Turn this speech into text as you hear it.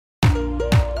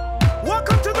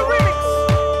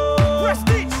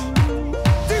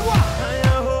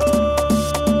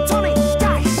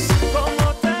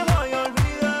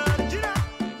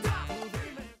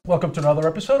Welcome to another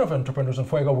episode of Entrepreneurs in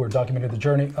Fuego. We're documenting the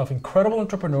journey of incredible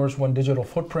entrepreneurs, one digital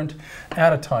footprint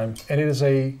at a time, and it is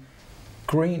a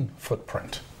green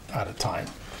footprint at a time.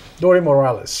 Dorie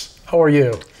Morales, how are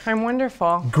you? I'm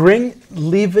wonderful. Green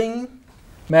Living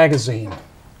magazine,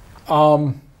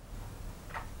 a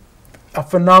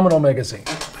phenomenal magazine,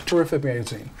 a terrific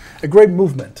magazine, a great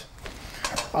movement.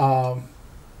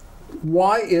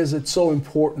 Why is it so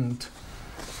important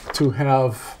to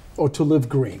have or to live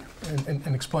green?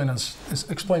 And explain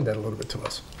that a little bit to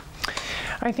us.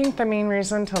 I think the main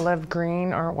reason to live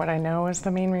green, or what I know is the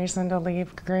main reason to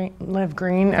live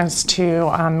green, is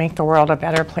to make the world a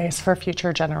better place for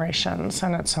future generations.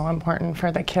 And it's so important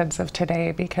for the kids of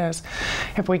today, because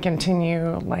if we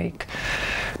continue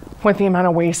with the amount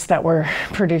of waste that we're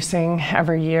producing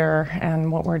every year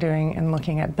and what we're doing in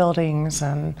looking at buildings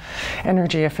and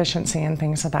energy efficiency and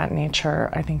things of that nature,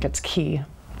 I think it's key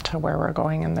to where we're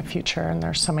going in the future. And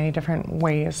there's so many different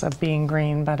ways of being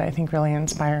green, but I think really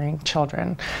inspiring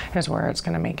children is where it's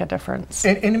going to make a difference.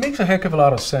 And it makes a heck of a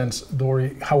lot of sense,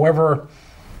 Dorie. However,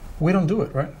 we don't do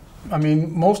it, right? I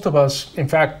mean, most of us, in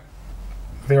fact,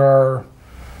 there are,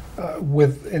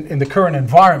 in the current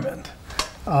environment,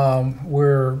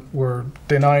 we're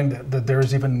denying that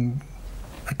there's even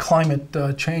a climate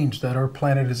change, that our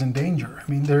planet is in danger.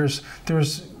 I mean,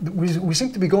 we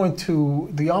seem to be going to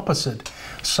the opposite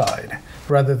side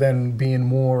rather than being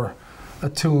more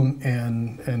attuned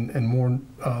and more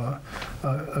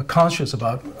conscious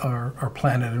about our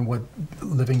planet and what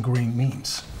living green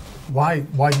means. Why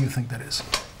do you think that is?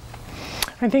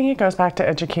 I think it goes back to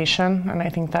education, and I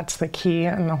think that's the key,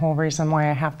 and the whole reason why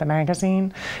I have the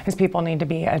magazine is people need to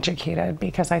be educated,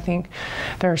 because I think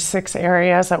there are 6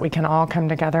 areas that we can all come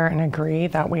together and agree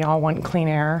that we all want clean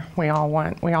air, we all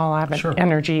have Sure.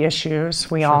 energy issues,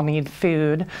 we all need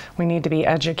food, we need to be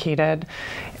educated,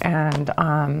 and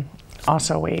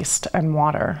also waste and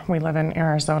water. We live in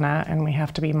Arizona and we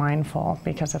have to be mindful,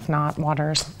 because if not,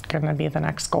 water's going to be the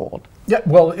next gold. Yeah,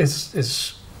 well,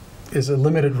 is a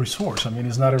limited resource. I mean,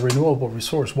 it's not a renewable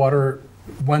resource. Water,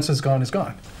 once it's gone, is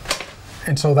gone.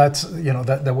 And so that's,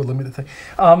 that would limit the thing.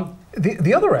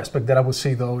 The other aspect that I would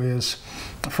see, though, is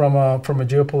from a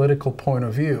geopolitical point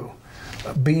of view,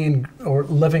 being or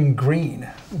living green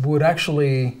would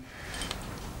actually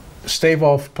stave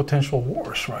off potential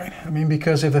wars, right? I mean,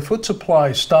 because if the food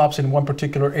supply stops in one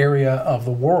particular area of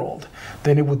the world,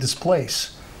 then it would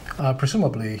displace,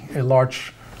 presumably, a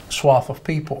large swath of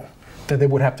people, that they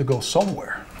would have to go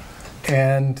somewhere,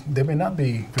 and they may not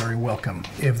be very welcome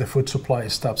if the food supply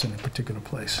stops in a particular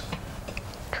place.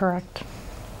 Correct.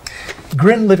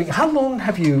 Green Living. How long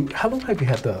have you had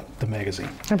the magazine?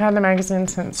 I've had the magazine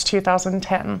since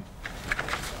 2010.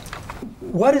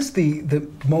 What is the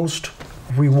most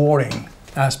rewarding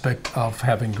aspect of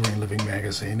having Green Living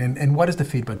magazine, and what is the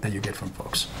feedback that you get from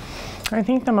folks? I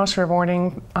think the most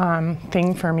rewarding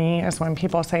thing for me is when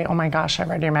people say, oh my gosh, I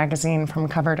read your magazine from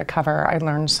cover to cover. I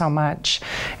learned so much.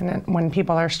 And then when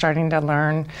people are starting to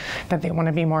learn that they want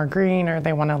to be more green, or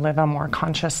they want to live a more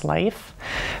conscious life,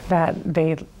 that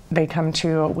they come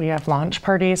to, we have launch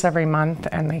parties every month,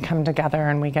 and they come together,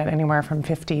 and we get anywhere from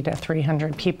 50 to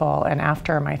 300 people. And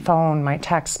after my phone, my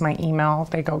text, my email,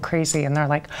 they go crazy, and they're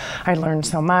like, I learned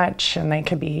so much. And they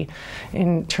could be,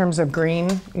 in terms of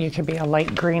green, you could be a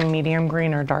light green, medium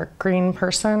green, or dark green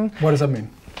person. What does that mean?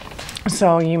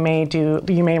 So you may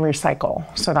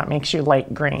recycle, so that makes you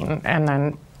light green. And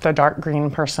then the dark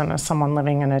green person is someone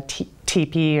living in a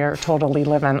teepee or totally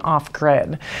living off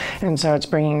grid. And so it's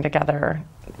bringing together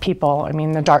people. I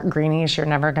mean, the dark greenies, you're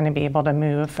never going to be able to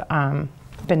move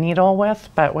the needle with,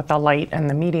 but with the light and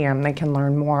the medium, they can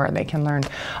learn more. They can learn,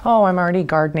 oh, I'm already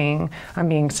gardening, I'm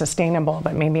being sustainable,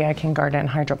 but maybe I can garden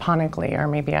hydroponically, or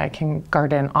maybe I can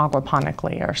garden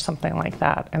aquaponically, or something like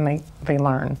that. And they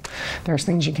learn. There's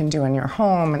things you can do in your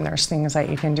home, and there's things that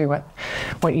you can do with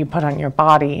what you put on your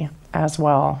body as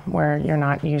well, where you're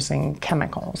not using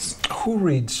chemicals. Who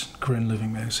reads Green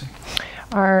Living magazine?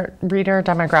 Our reader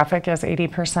demographic is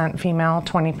 80% female,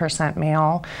 20%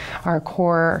 male. Our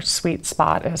core sweet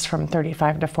spot is from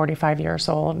 35 to 45 years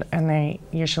old, and they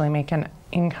usually make an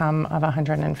income of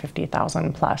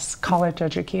 $150,000 plus, college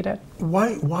educated.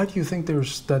 Why do you think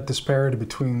there's that disparity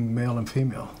between male and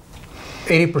female?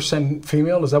 80%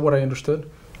 female, is that what I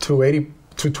understood? To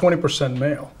 20%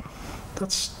 male.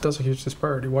 That's a huge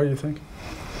disparity. Why do you think?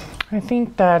 I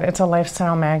think that it's a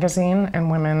lifestyle magazine,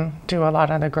 and women do a lot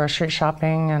of the grocery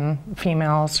shopping, and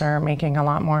females are making a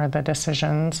lot more of the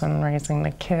decisions and raising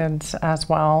the kids as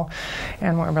well.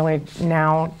 And we're really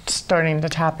now starting to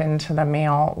tap into the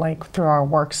male, like through our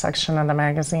work section of the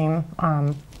magazine.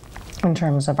 in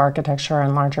terms of architecture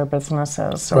and larger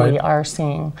businesses. So Right. we are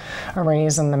seeing a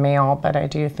raise in the male, but I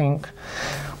do think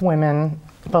women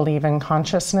believe in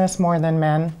consciousness more than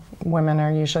men. Women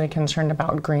are usually concerned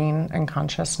about green and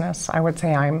consciousness. I would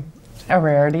say I'm a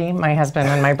rarity. My husband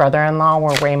and my brother-in-law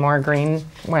were way more green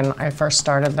when I first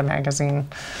started the magazine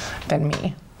than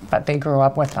me, but they grew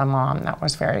up with a mom that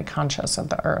was very conscious of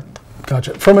the earth.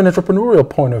 Gotcha. From an entrepreneurial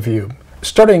point of view,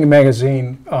 starting a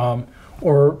magazine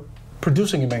or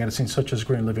producing a magazine such as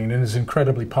Green Living, and is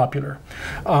incredibly popular,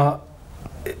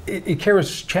 it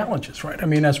carries challenges, right? I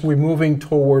mean, as we're moving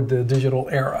toward the digital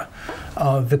era,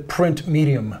 the print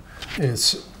medium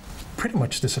is pretty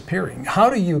much disappearing. How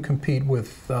do you compete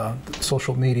with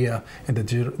social media and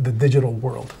the digital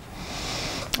world?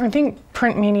 I think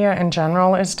print media in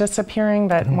general is disappearing,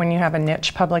 but when you have a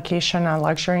niche publication, a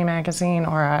luxury magazine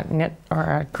or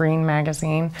a green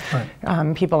magazine,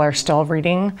 Right. People are still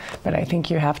reading, but I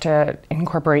think you have to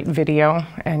incorporate video,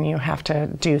 and you have to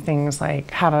do things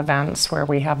like have events where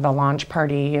we have the launch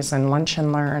parties and lunch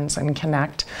and learns and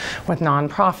connect with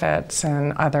nonprofits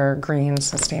and other green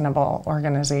sustainable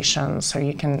organizations so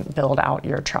you can build out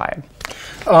your tribe.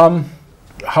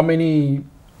 How many?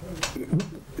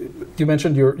 You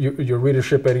mentioned your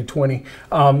readership 80/20.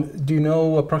 Do you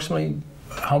know approximately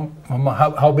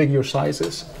how big your size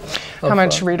is? How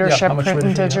much readership, how much print and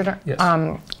readership you digital? have?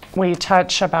 Yes. We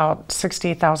touch about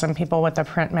 60,000 people with the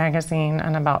print magazine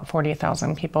and about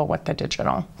 40,000 people with the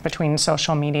digital, between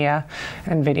social media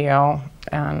and video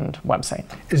and website.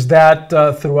 Is that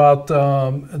throughout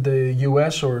the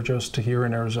U.S. or just here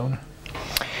in Arizona?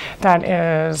 That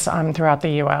is throughout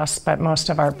the U.S., but most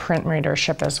of our print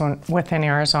readership is within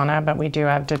Arizona, but we do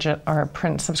have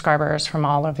print subscribers from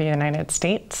all of the United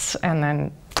States and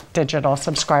then digital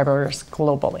subscribers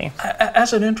globally.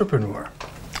 As an entrepreneur,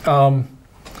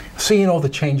 seeing all the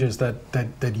changes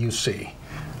that you see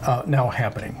now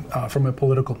happening from a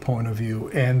political point of view,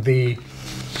 and the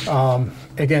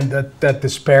again that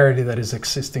disparity that is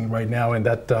existing right now, and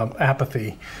that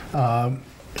apathy.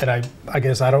 And I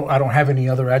guess I don't have any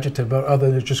other adjective, but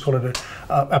other than just call it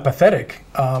apathetic.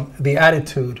 The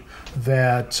attitude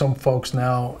that some folks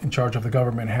now in charge of the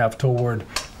government have toward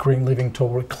green living,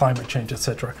 toward climate change,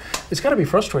 etc. It's got to be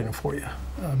frustrating for you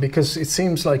because it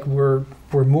seems like we're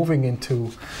moving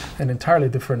into an entirely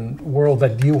different world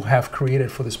that you have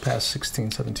created for this past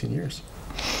 16, 17 years.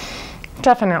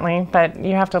 Definitely, but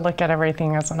you have to look at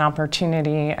everything as an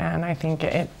opportunity, and I think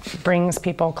it brings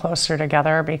people closer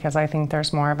together because I think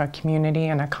there's more of a community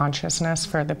and a consciousness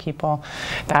for the people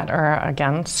that are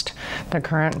against the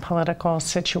current political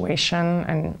situation,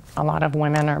 and a lot of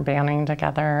women are banding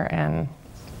together and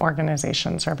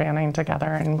organizations are banding together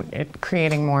and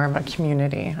creating more of a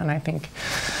community, and I think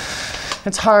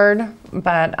it's hard,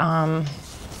 but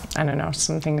I don't know,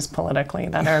 some things politically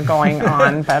that are going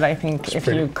on, but I think if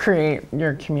you create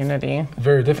your community,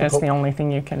 very difficult. It's the only thing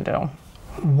you can do.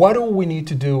 What do we need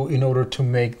to do in order to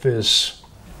make this,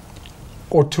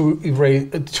 or to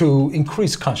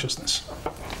increase consciousness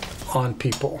on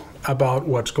people about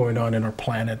what's going on in our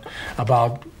planet,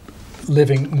 about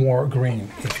living more green,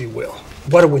 if you will?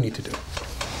 What do we need to do?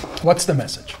 What's the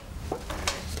message?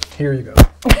 Here you go.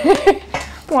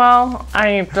 Well,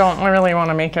 I don't really want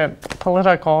to make it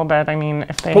political, but I mean,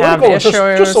 if they Political, have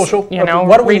issues, just social. you know,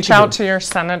 What do we need reach to out do? to your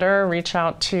senator, reach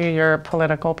out to your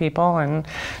political people, and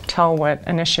tell what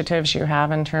initiatives you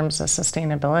have in terms of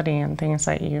sustainability and things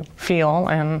that you feel,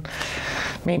 and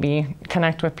maybe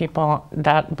connect with people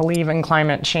that believe in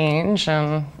climate change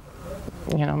and,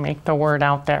 you know, make the word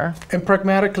out there. And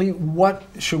pragmatically, what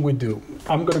should we do?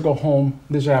 I'm going to go home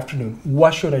this afternoon.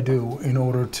 What should I do in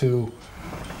order to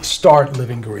start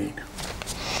living green?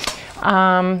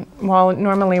 Well,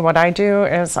 normally what I do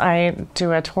is I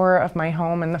do a tour of my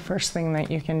home, and the first thing that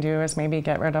you can do is maybe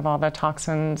get rid of all the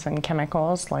toxins and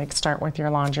chemicals, like start with your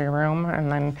laundry room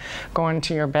and then go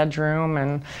into your bedroom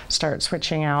and start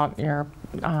switching out your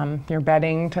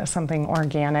bedding to something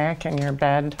organic and your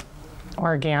bed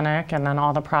organic, and then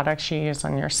all the products you use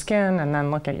on your skin, and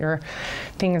then look at your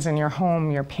things in your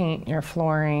home, your paint, your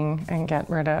flooring, and get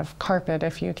rid of carpet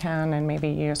if you can, and maybe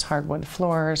use hardwood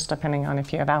floors depending on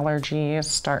if you have allergies.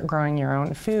 Start growing your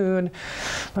own food.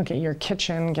 Look at your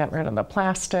kitchen, get rid of the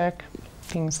plastic,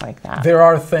 things like that. There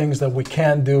are things that we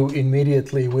can do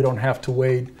immediately. We don't have to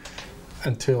wait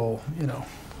until, you know,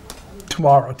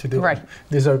 tomorrow to do Right. it.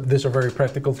 These are very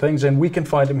practical things, and we can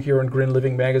find them here on Green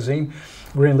Living Magazine.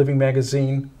 Green Living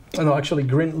Magazine,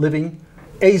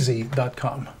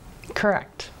 greenlivingaz.com.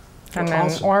 Correct. And Well, then,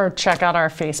 awesome. or check out our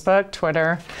Facebook,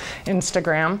 Twitter,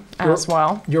 Instagram as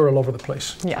well. You're all over the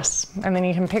place. Yes. And then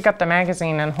you can pick up the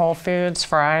magazine in Whole Foods,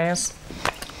 Fry's,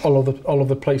 all of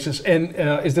the places. And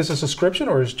is this a subscription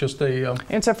or is it just a?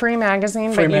 It's a free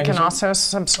magazine, Free but you magazine? can also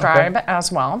subscribe Okay.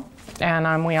 as well.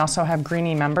 And we also have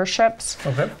Greenie memberships,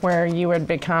 Okay. where you would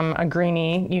become a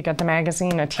Greenie. You get the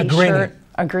magazine, a Greenie. T-shirt,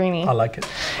 a Greenie, I like it.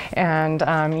 and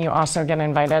you also get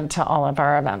invited to all of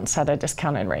our events at a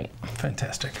discounted rate.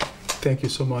 Fantastic. Thank you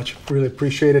so much. Really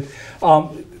appreciate it.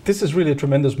 This is really a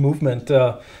tremendous movement,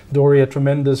 Dorie, a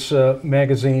tremendous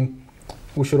magazine.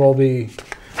 We should all be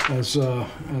as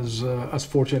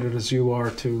fortunate as you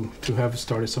are to have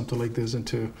started something like this and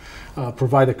to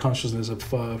provide the consciousness of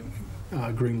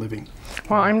green living.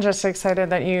 Well, I'm just excited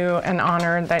that and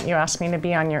honored that you asked me to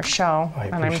be on your show, I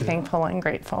and I'm appreciate it. thankful and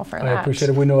grateful for I that. appreciate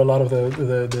it. We know a lot of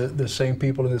the same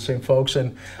people and the same folks,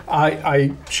 and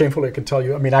I shamefully can tell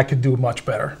you, I mean, I could do much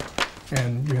better,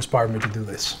 and you inspired me to do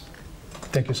this.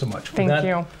 Thank you so much. With Thank that,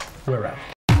 you. We're out.